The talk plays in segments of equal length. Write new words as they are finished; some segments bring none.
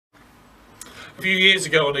A few years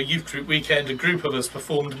ago on a youth group weekend, a group of us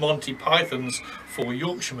performed Monty Python's 4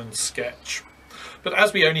 Yorkshiremen sketch. But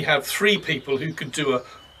as we only had 3 people who could do a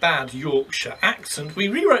bad Yorkshire accent, we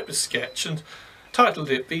rewrote the sketch and titled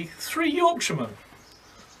it The 3 Yorkshiremen.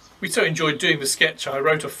 We so enjoyed doing the sketch, I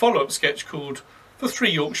wrote a follow-up sketch called The 3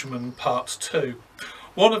 Yorkshiremen Part 2.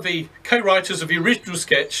 One of the co-writers of the original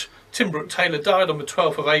sketch, Tim Brooke-Taylor, died on the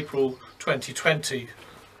 12th of April 2020.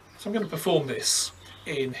 So I'm going to perform this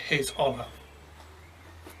in his honour.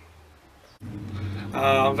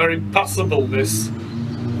 Very passable, this.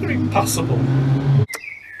 Very passable.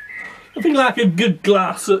 Nothing like a good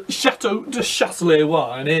glass of Chateau de Chasselet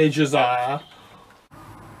wine, eh, Josiah?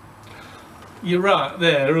 You're right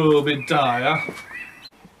there, Obadiah.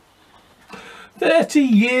 30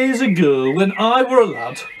 years ago, when I were a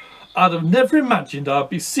lad, I'd have never imagined I'd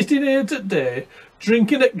be sitting here today,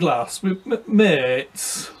 drinking a glass with my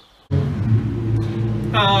mates.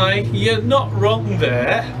 Aye, you're not wrong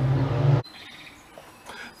there.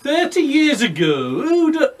 30 years ago,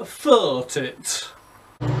 who'd have thought it?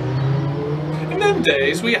 In them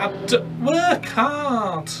days, we had to work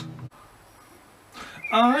hard.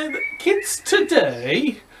 Aye, the kids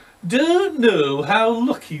today don't know how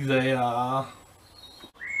lucky they are.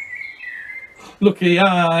 Lucky,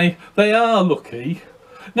 aye, they are lucky.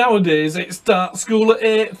 Nowadays it starts school at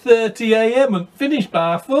 8:30 AM and finish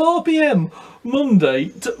by 4 PM, Monday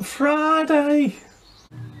to Friday.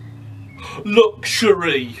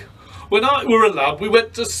 Luxury. When I were a lad, we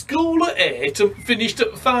went to school at 8 and finished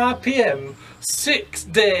at 5 PM, 6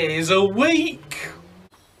 days a week.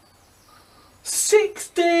 6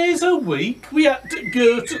 days a week? We had to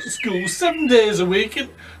go to school 7 days a week and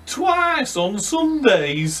twice on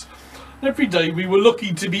Sundays. Every day we were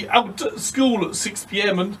lucky to be out at school at 6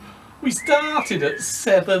 PM and we started at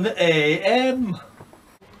 7 AM.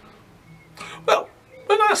 Well,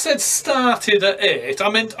 when I said started at 8, I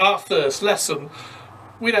meant our first lesson.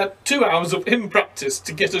 We'd had 2 hours of hymn practice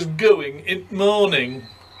to get us going in the morning.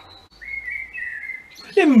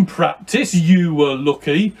 In practice, you were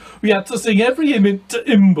lucky. We had to sing every hymn into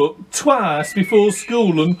hymn book twice before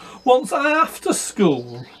school and once after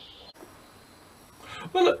school.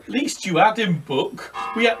 Well, at least you had hymn book.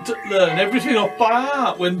 We had to learn everything off by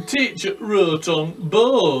heart when teacher wrote on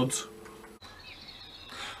board.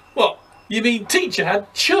 What, you mean teacher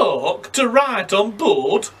had chalk to write on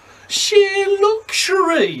board? Sheer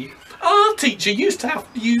luxury! Our teacher used to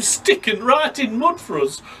have to use stick and write in mud for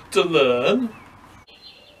us to learn.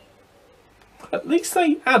 At least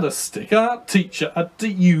they had a stick. Our teacher had to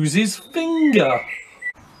use his finger.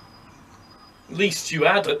 At least you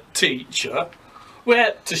had a teacher. We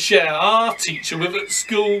had to share our teacher with at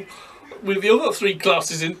school, with the other 3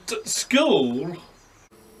 classes in school.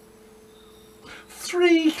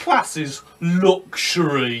 3 classes,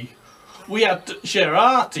 luxury. We had to share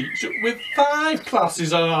our teacher with 5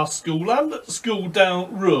 classes at our school and at school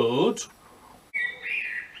down road.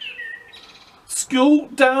 School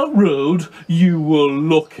down road, you were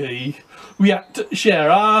lucky. We had to share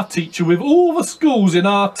our teacher with all the schools in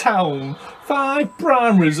our town, 5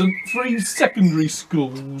 primaries and 3 secondary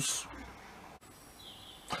schools.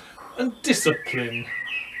 And discipline.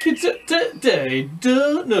 Kids at today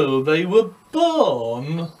don't know they were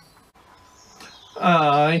born.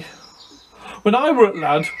 Aye. When I were a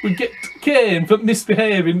lad, we'd get caned for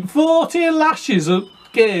misbehaving. 40 lashes a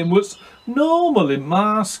cane was normal in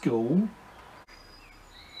my school.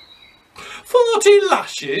 40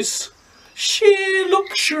 lashes? Sheer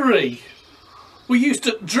luxury. We used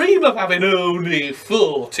to dream of having only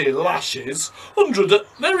 40 lashes, 100 at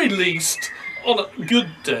very least, on a good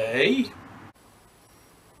day.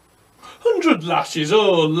 100 lashes,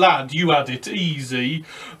 oh lad, you had it easy.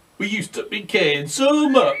 We used to be caned so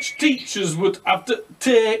much, teachers would have to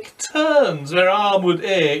take turns, their arm would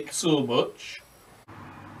ache so much.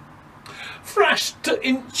 Thrashed to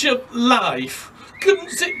inch of life, couldn't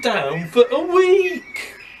sit down for a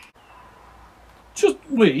week. Just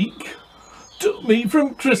week? Took me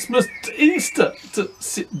from Christmas to Easter to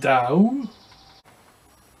sit down.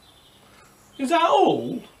 Is that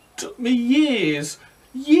all? Took me years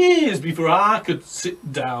before I could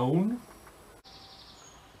sit down.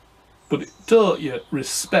 But it taught you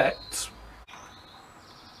respect.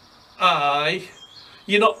 Aye,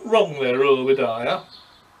 you're not wrong there, Obadiah.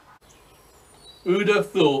 Who'd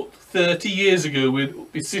have thought 30 years ago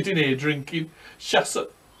we'd be sitting here drinking Chateau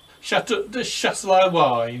de Chasselet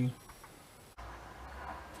wine?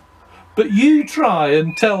 But you try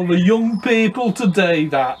and tell the young people today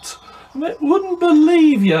that, and they wouldn't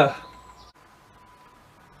believe you.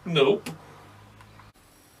 Nope.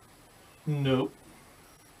 Nope.